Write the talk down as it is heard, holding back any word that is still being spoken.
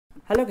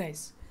Hello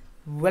guys,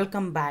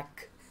 welcome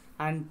back,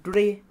 and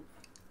today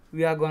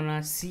we are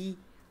gonna see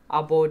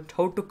about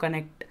how to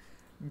connect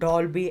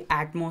Dolby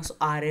Atmos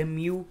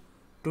RMU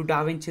to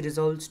DaVinci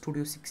Resolve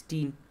Studio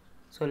 16.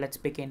 So let's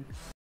begin.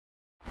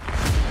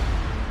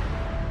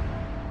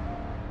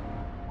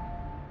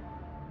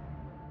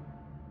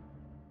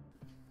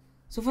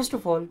 So first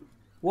of all,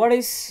 what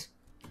is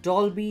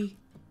Dolby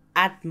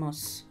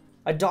Atmos?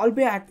 A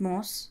Dolby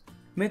Atmos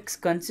mix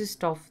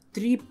consists of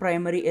three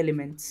primary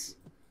elements: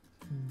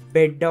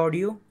 bed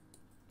audio,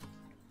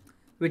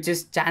 which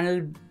is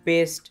channel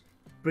based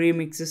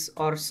premixes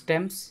or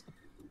stems,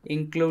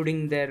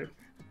 including their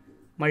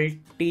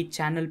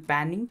multi-channel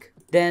panning.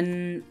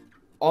 Then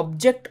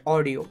object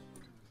audio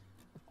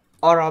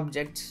or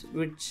objects,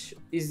 which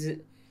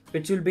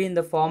will be in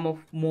the form of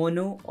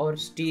mono or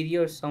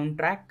stereo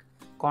soundtrack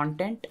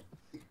content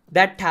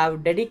that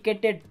have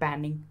dedicated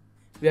panning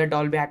via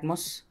Dolby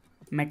Atmos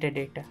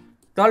metadata.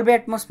 Dolby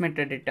Atmos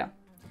metadata,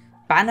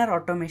 panner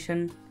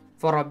automation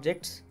for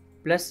objects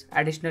plus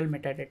additional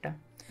metadata.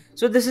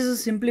 So this is a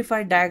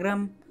simplified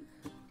diagram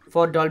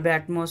for Dolby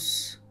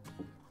Atmos.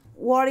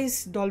 What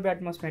is Dolby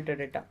Atmos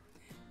metadata?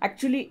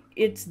 Actually,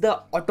 it's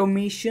the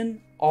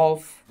automation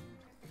of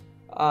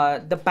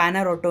the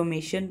panner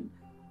automation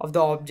of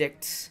the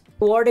objects.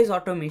 What is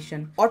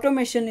automation?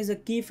 Automation is a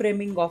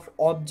keyframing of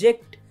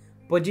object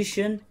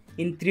position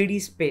in 3D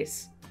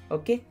space.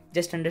 Okay,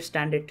 just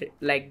understand it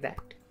like that.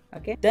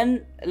 Okay,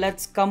 then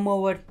let's come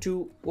over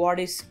to what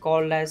is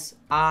called as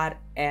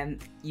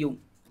RMU.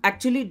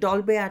 Actually,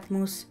 Dolby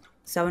Atmos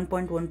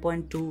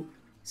 7.1.2,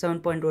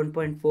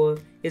 7.1.4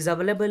 is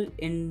available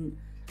in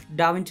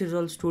DaVinci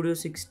Resolve Studio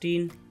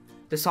 16,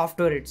 the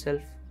software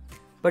itself.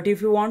 But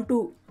if you want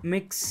to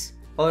mix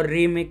or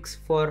remix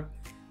for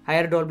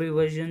higher Dolby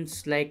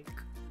versions like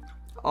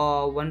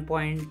higher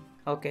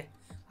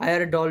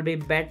Dolby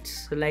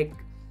beds like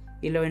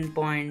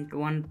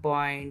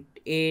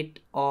 11.1.8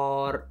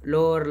 or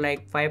lower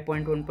like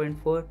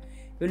 5.1.4,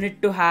 you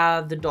need to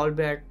have the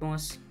Dolby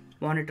Atmos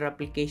monitor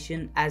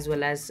application as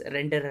well as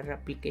renderer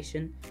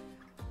application.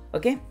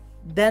 Okay,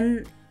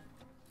 then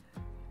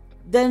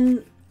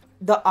the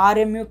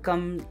RMU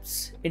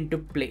comes into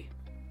play.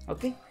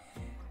 Okay,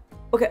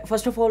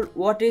 first of all,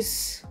 what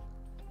is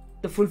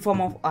the full form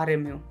of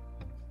RMU?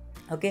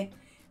 Okay,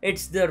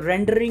 it's the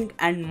rendering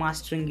and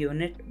mastering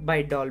unit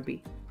by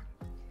Dolby.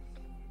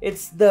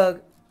 It's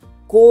the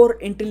core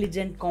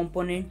intelligent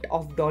component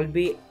of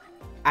Dolby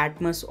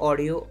Atmos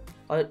audio,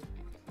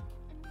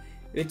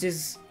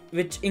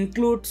 which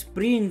includes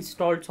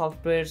pre-installed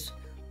softwares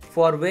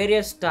for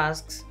various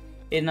tasks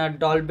in a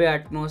Dolby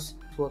Atmos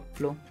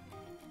workflow.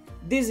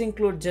 These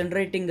include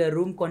generating a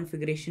room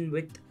configuration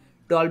with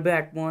Dolby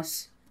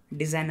Atmos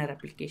designer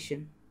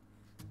application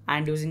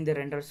and using the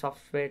render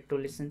software to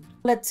listen.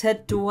 Let's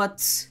head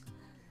towards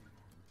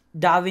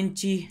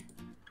DaVinci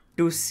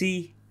to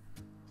see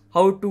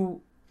how to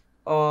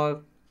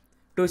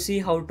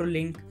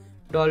link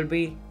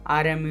Dolby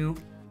RMU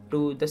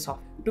to the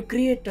software. To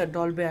create a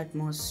Dolby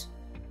Atmos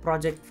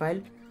project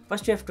file,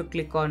 first you have to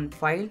click on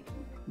File,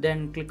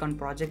 then click on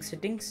Project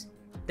Settings,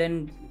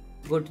 then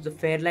go to the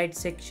Fairlight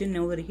section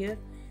over here,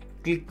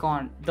 click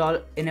on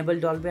Enable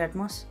Dolby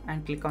Atmos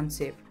and click on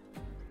Save.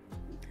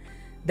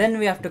 Then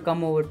we have to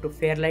come over to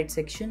Fairlight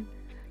section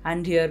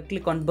and here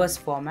click on Bus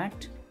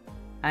Format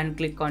and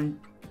click on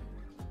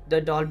the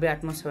Dolby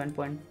Atmos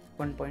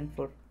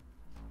 7.1.4.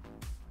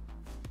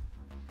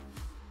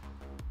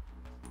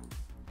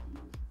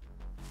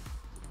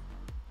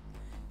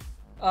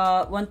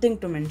 One thing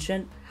to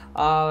mention,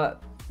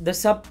 the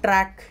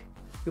sub-track,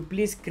 you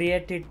please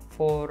create it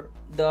for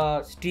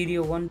the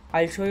stereo one.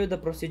 I'll show you the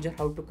procedure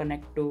how to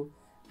connect to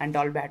and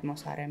Dolby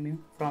Atmos RMU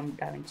from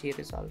DaVinci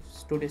Resolve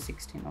Studio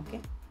 16. Okay,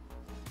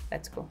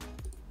 let's go.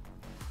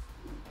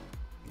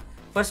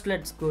 First,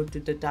 let's go to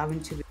the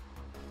DaVinci.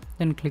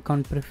 Then click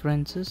on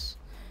Preferences.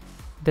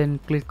 Then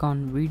click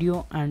on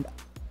Video and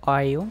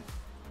I/O.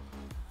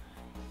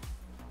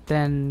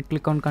 Then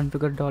click on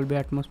Configure Dolby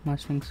Atmos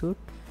Mastering Suite.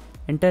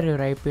 Enter your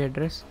IP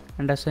address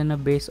and assign a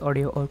base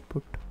audio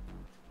output.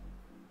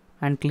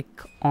 And click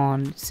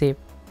on Save.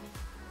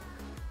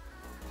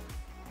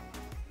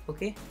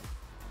 Okay.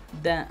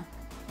 There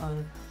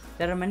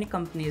are many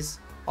companies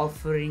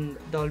offering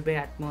Dolby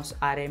Atmos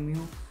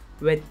RMU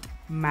with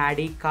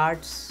MADI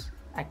cards.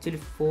 Actually,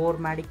 4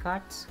 MADI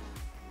cards.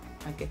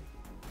 Okay,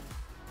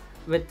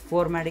 with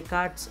 4 MADI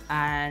cards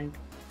and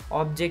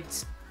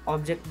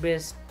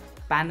object-based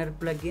panner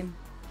plugin,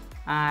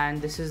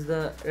 and this is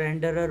the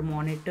renderer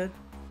monitor,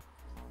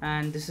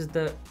 and this is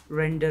the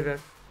renderer.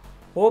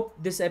 Hope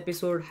this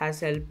episode has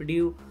helped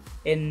you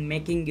in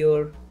making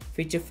your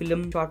feature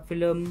film, short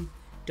film,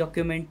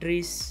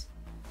 documentaries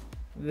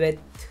with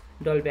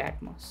Dolby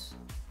Atmos.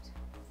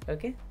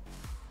 Okay,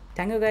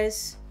 thank you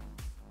guys.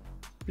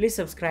 Please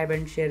subscribe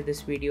and share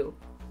this video,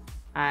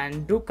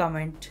 and do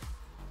comment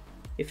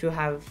if you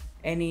have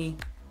any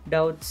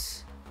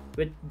doubts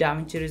with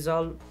DaVinci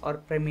Resolve or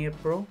Premiere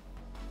Pro.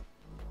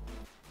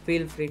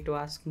 Feel free to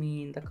ask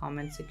me in the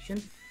comment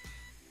section,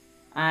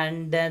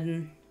 and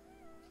then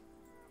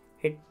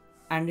hit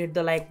and hit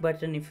the like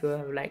button if you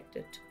have liked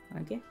it.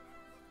 Okay,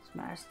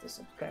 smash the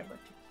subscribe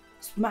button,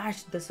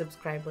 smash the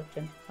subscribe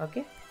button.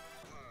 Okay,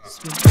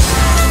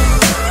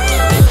 smash.